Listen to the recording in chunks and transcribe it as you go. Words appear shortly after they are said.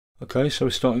Okay, so we're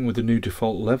starting with the new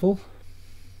default level.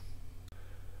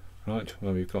 Right,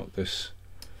 where we've got this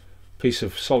piece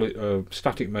of solid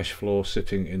static mesh floor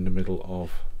sitting in the middle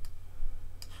of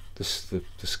the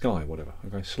sky, whatever.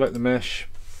 Okay, select the mesh,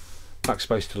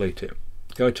 backspace, delete it.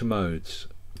 Go to modes,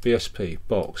 BSP,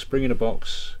 box, bring in a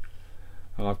box,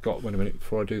 and I've got, wait a minute,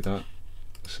 before I do that,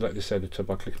 select this editor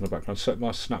by clicking on the background, set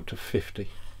my snap to 50,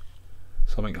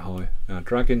 something high. Now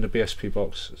drag in the BSP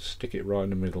box, stick it right in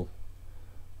the middle,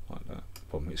 like that.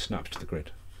 Boom, it snaps to the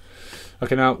grid.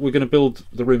 Okay, now we're going to build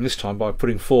the room this time by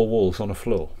putting 4 walls on a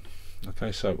floor.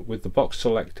 Okay, so with the box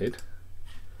selected,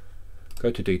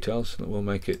 go to details, and we'll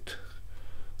make it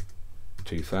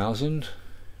 2000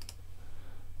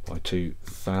 by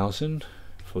 2000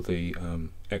 for the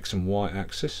X and Y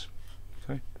axis.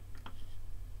 Okay,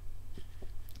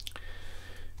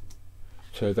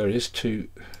 so there it is,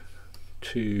 2000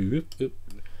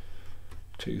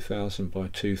 by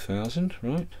 2000,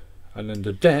 right? And then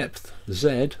the depth,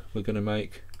 Z, we're going to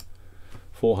make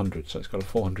 400, so it's got a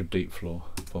 400 deep floor.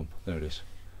 Boom, there it is.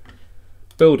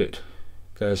 Build it.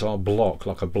 There's our block,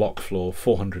 like a block floor,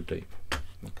 400 deep.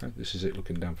 Okay, this is it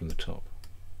looking down from the top.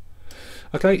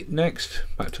 Okay, next,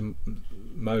 back to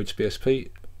modes BSP.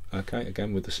 Okay,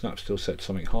 again with the snap still set to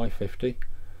something high, 50.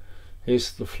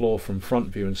 Here's the floor from front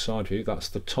view and side view. That's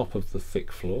the top of the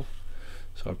thick floor.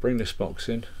 So I bring this box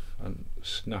in and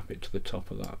snap it to the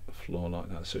top of that floor like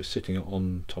that, so it's sitting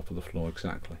on top of the floor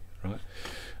exactly, right?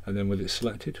 And then with it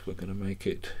selected, we're going to make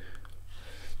it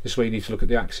this way. You need to look at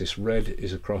the axis. Red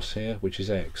is across here, which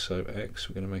is X, so X,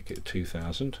 we're going to make it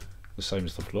 2000, the same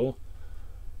as the floor.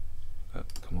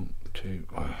 Come on,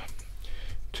 1,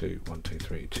 2,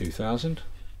 3, 2000.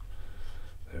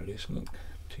 There it is, look,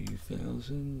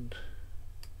 2000.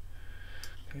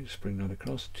 Okay, just bring that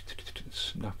across,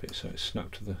 snap it so it's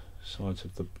snapped to the sides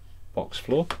of the box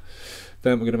floor.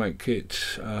 Then we're going to make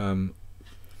it, we're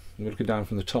looking down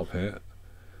from the top here,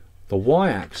 the Y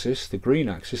axis, the green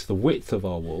axis, the width of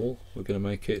our wall, we're going to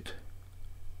make it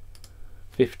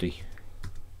 50,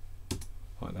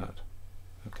 like that.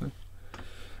 Okay,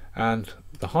 and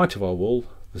the height of our wall,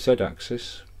 the Z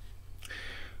axis,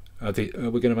 we're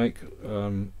going to make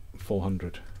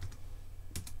 400,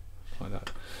 like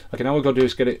that. Okay, now what we've got to do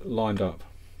is get it lined up.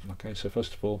 Okay, so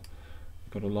first of all,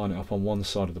 we've got to line it up on one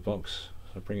side of the box.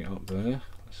 So bring it up there,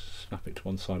 snap it to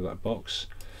one side of that box.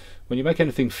 When you make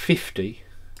anything 50,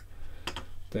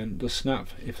 then the snap,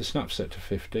 if the snap's set to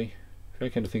 50, if you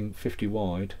make anything 50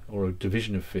 wide, or a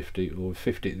division of 50, or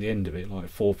 50 at the end of it, like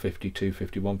 450,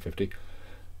 250, 150,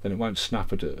 then it won't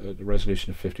snap at a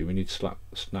resolution of 50. We need to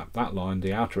snap that line,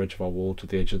 the outer edge of our wall, to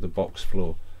the edge of the box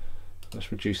floor.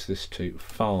 Let's reduce this to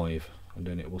 5, and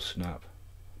then it will snap.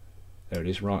 There it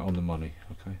is, right on the money.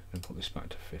 Okay, then put this back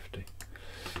to 50.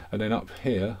 And then up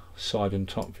here, side and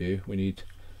top view, we need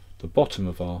the bottom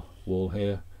of our wall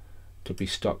here to be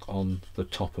stuck on the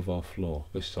top of our floor.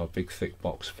 This is our big thick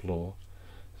box floor.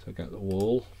 So get the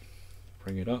wall,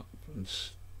 bring it up, and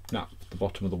snap the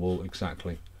bottom of the wall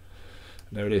exactly.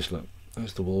 And there it is, look,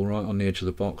 there's the wall right on the edge of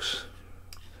the box,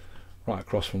 right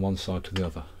across from one side to the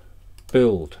other.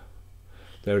 Build.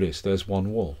 There it is, there's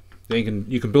one wall. Then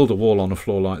you can build a wall on a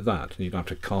floor like that, and you don't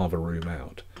have to carve a room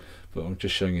out. But I'm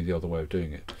just showing you the other way of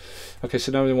doing it. Okay,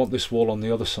 so now we want this wall on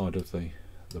the other side of the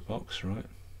box, right?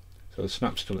 So the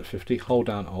snap's still at 50. Hold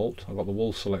down Alt. I've got the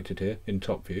wall selected here in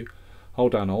top view.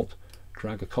 Hold down Alt,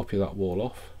 drag a copy of that wall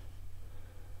off,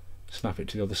 snap it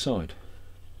to the other side.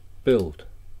 Build.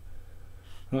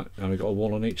 Right, now we've got a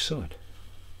wall on each side.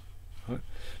 Right,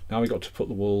 now we've got to put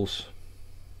the walls.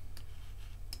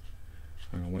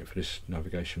 Hang on, wait for this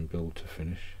navigation build to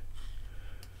finish.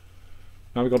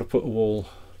 Now we've got to put a wall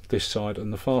this side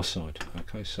and the far side.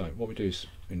 Okay, so what we do is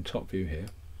in top view here,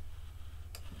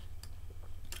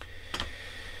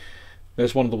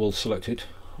 there's one of the walls selected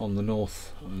on the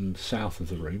north and south of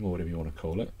the room, or whatever you want to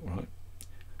call it, right?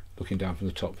 Looking down from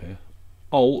the top here.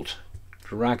 Alt,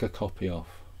 drag a copy off,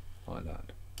 like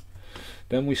that.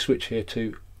 Then we switch here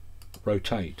to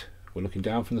rotate. We're looking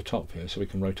down from the top here, so we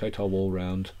can rotate our wall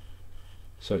round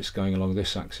so it's going along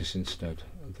this axis instead.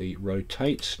 The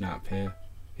rotate snap here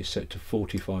is set to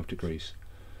 45 degrees.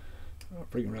 I'll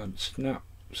bring it around, snap,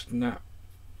 snap,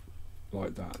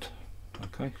 like that.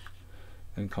 Okay,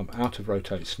 then come out of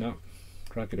rotate snap,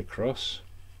 drag it across.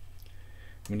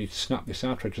 We need to snap this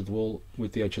outer edge of the wall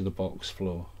with the edge of the box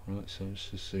floor. Right, so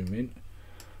let's just zoom in.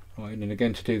 Right, and then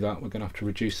again to do that, we're going to have to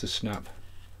reduce the snap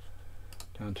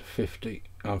down to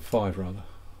 5 rather.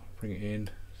 Bring it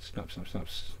in, snap, snap, snap,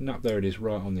 snap. There it is,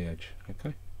 right on the edge.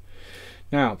 Okay.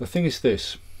 Now the thing is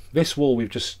this wall we've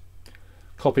just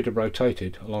copied and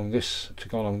rotated along this to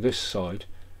go along this side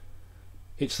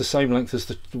it's the same length as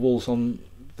the walls on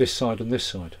this side and this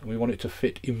side, and we want it to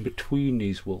fit in between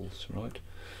these walls, right?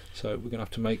 So we're going to have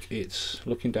to make it,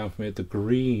 looking down from here, the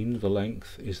green, the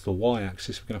length, is the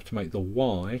y-axis. We're going to have to make the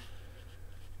y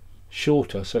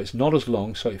shorter, so it's not as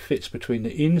long, so it fits between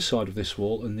the inside of this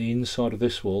wall and the inside of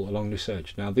this wall along this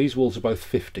edge. Now these walls are both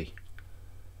 50.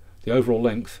 The overall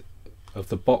length of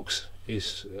the box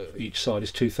is, each side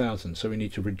is 2000, so we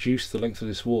need to reduce the length of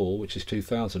this wall, which is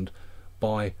 2000,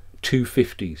 by 2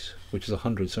 50s, which is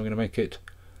 100. So I'm going to make it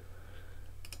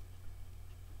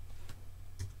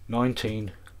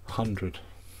 1900,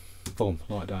 boom,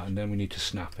 like that, and then we need to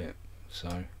snap it.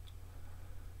 So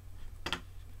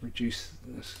reduce,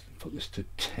 let's put this to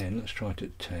 10, let's try it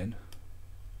at 10.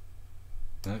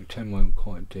 No, 10 won't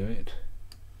quite do it.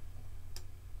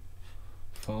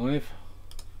 5,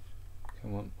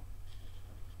 come on.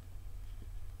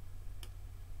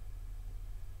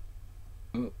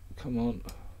 Oh, come on.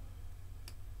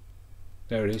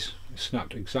 There it is. It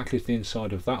snapped exactly to the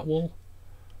inside of that wall,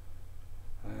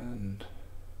 and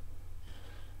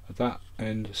at that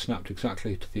end snapped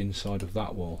exactly to the inside of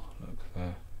that wall. Look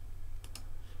there.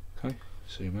 Okay,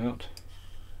 zoom out.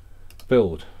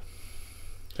 Build.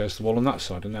 There's the wall on that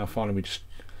side, and now finally we just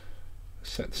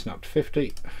set the snap to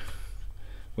 50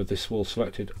 with this wall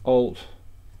selected. Alt.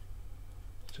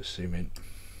 Just zoom in.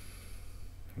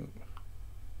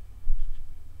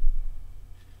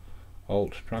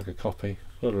 Alt, drag a copy,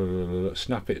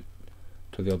 snap it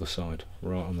to the other side,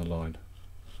 right on the line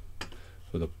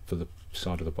for the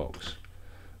side of the box.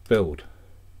 Build.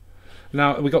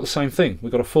 Now we got the same thing.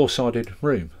 We've got a four-sided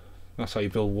room. That's how you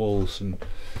build walls and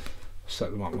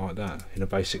set them up like that in a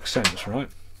basic sense, right?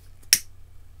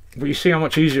 But you see how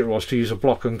much easier it was to use a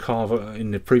block and carve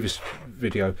in the previous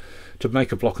video, to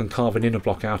make a block and carve an inner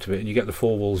block out of it, and you get the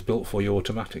four walls built for you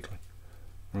automatically,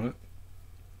 right?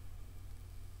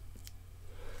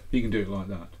 You can do it like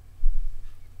that.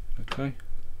 Okay.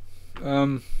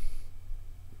 And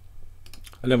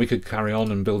then we could carry on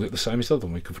and build it the same as the other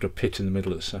one. We could put a pit in the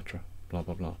middle, etc. Blah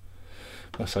blah blah.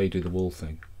 That's how you do the wall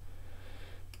thing.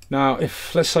 Now,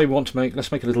 if let's say we want to let's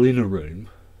make a little inner room.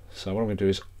 So what I'm going to do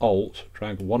is Alt,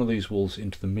 drag one of these walls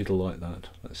into the middle like that.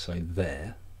 Let's say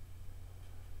there.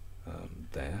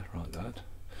 There, like that.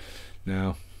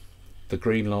 Now, the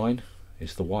green line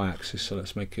is the y-axis, so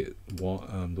let's make it the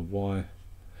y.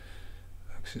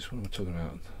 What am I talking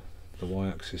about? The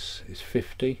y-axis is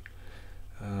 50.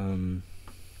 No,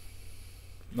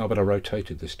 but I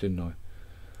rotated this, didn't I?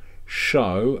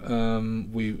 So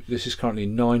this is currently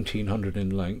 1900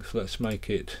 in length. Let's make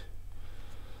it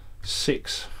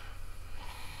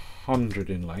 600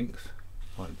 in length,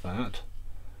 like that,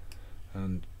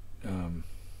 and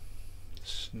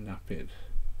snap it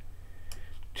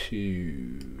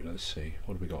to, let's see,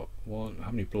 what have we got? How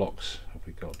many blocks have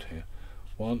we got here?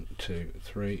 1, 2,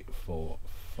 3, 4,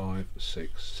 5,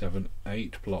 6, 7,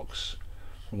 8 blocks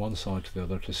from one side to the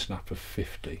other to snap of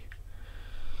 50.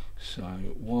 So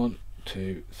 1,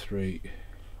 2, 3,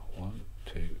 1,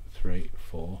 2, 3,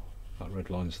 4. That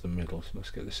red line's the middle, so let's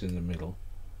get this in the middle.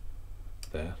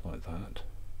 There, like that.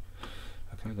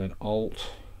 Okay, then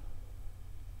Alt,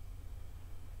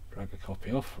 drag a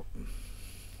copy off,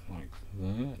 like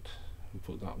that, and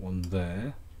put that one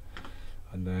there,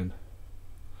 and then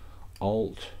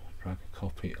Alt, drag a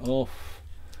copy off,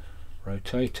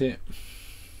 rotate it,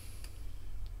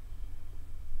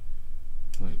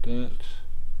 like that,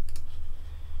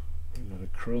 bring that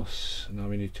across, and now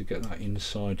we need to get that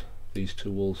inside these two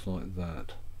walls like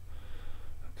that.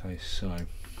 Okay, so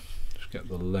let's get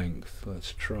the length,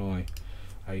 let's try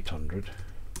 800.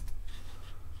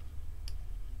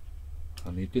 I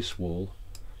need this wall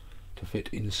to fit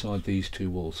inside these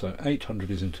two walls, so 800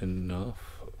 isn't enough.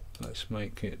 Let's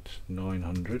make it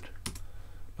 900.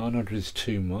 900 is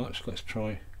too much. Let's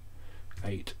try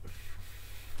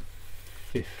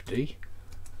 850.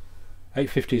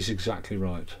 850 is exactly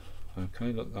right.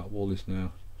 Okay, look, that wall is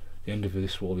now, the end of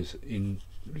this wall is in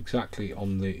exactly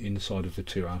on the inside of the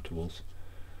two outer walls.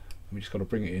 And we just got to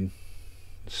bring it in,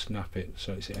 snap it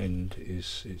so its end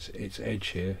is, its edge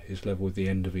here is level with the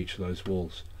end of each of those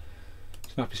walls.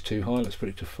 Snap is too high. Let's put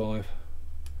it to 5.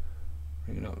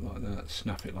 Bring it up like that,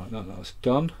 snap it like that, that's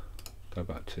done. Go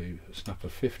back to snap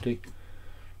of 50,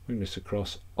 bring this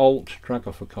across, Alt, drag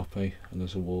off a copy, and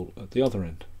there's a wall at the other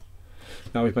end.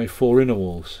 Now we've made 4 inner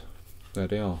walls. There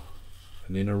they are.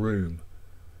 An inner room.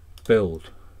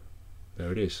 Build.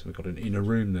 There it is. We've got an inner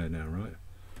room there now, right?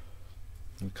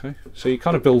 Okay, so you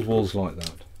kind of build walls like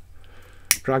that.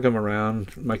 Drag them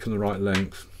around, make them the right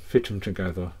length, fit them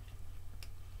together.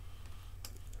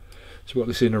 So we've got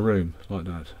this inner room like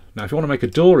that. Now if you want to make a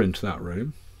door into that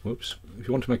room, whoops, if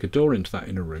you want to make a door into that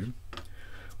inner room,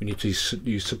 we need to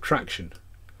use subtraction.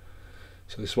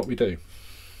 So this is what we do.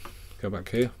 Go back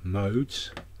here,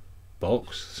 modes,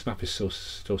 box, snap is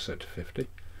still set to 50.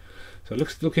 So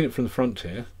looking at it from the front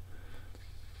here,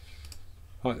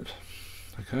 right,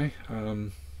 okay,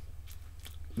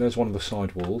 there's one of the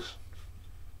side walls.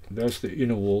 There's the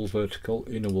inner wall vertical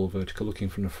looking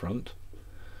from the front.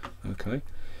 Okay,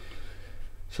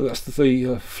 so that's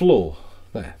the floor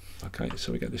there. Okay,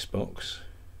 so we get this box,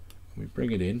 we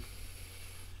bring it in,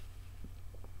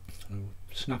 and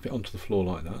snap it onto the floor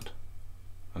like that.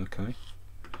 Okay,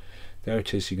 there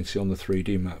it is. You can see on the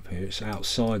 3D map here, it's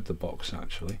outside the box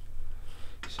actually.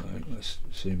 So let's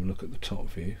zoom and look at the top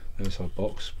view. There's our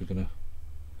box. I'm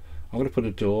gonna put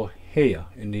a door here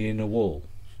in the inner wall.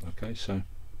 Okay, so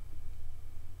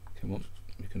come on,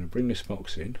 we're going to bring this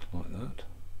box in like that.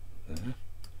 There.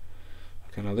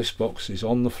 Okay, now this box is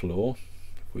on the floor.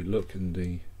 If we look in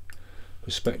the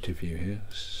perspective view here,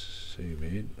 zoom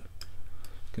in.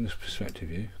 Look in this perspective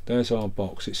view. There's our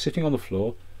box. It's sitting on the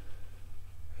floor.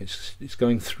 It's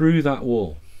going through that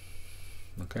wall.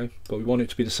 Okay, but we want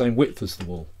it to be the same width as the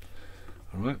wall.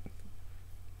 All right.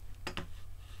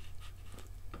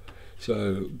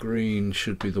 So green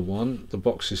should be the one. The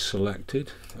box is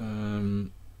selected.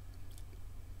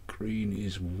 Green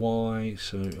is Y,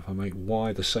 so if I make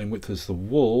Y the same width as the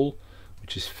wall,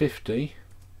 which is 50,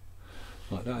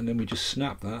 like that, and then we just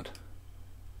snap that.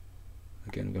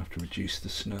 Again, I'm going to have to reduce the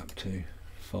snap to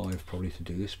 5 probably to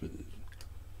do this, but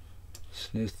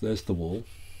there's the wall,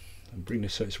 and bring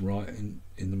this so it's right in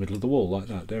the middle of the wall, like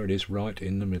that. There it is, right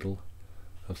in the middle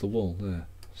of the wall. There,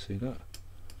 see that?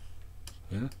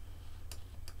 Yeah.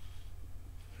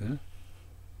 Yeah.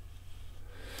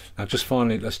 Now just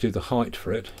finally, let's do the height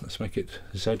for it. Let's make it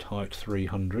Z height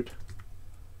 300.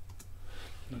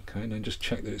 Okay, and then just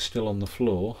check that it's still on the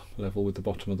floor, level with the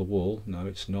bottom of the wall. No,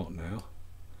 it's not now.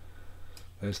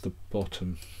 There's the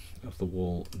bottom of the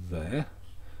wall there.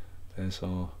 There's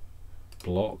our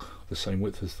block, the same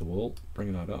width as the wall.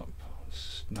 Bring that up,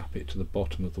 snap it to the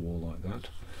bottom of the wall like that.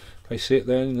 Okay, see it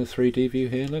there in the 3D view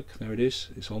here? Look, there it is.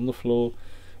 It's on the floor.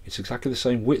 It's exactly the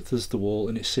same width as the wall,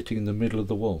 and it's sitting in the middle of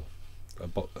the wall.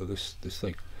 This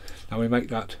thing. Now we make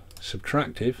that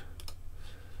subtractive,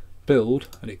 build,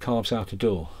 and it carves out a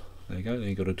door. There you go. Then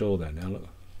you've got a door there. Now look.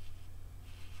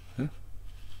 Yeah?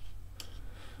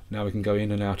 Now we can go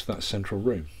in and out of that central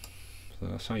room. So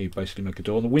that's how you basically make a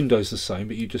door. And the window's the same,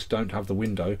 but you just don't have the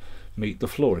window meet the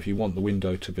floor. If you want the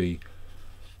window to be,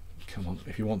 come on.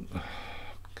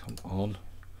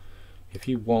 If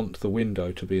you want the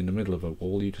window to be in the middle of a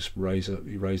wall, you just raise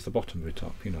the bottom of it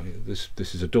up. You know, this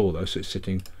is a door though, so it's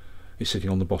sitting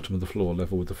on the bottom of the floor,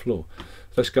 level with the floor.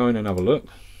 Let's go in and have a look.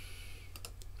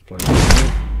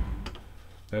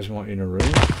 There's my inner room.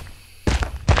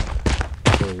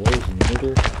 4 walls in the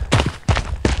middle.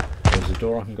 There's a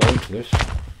door. I can go into this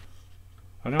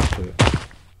and out of it.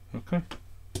 Okay.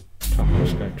 Tap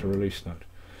escape to release that.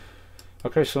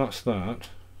 Okay, so that's that.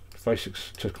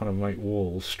 Basics to kind of make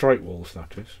walls, straight walls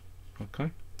that is.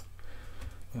 Okay,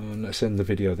 let's end the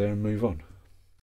video there and move on.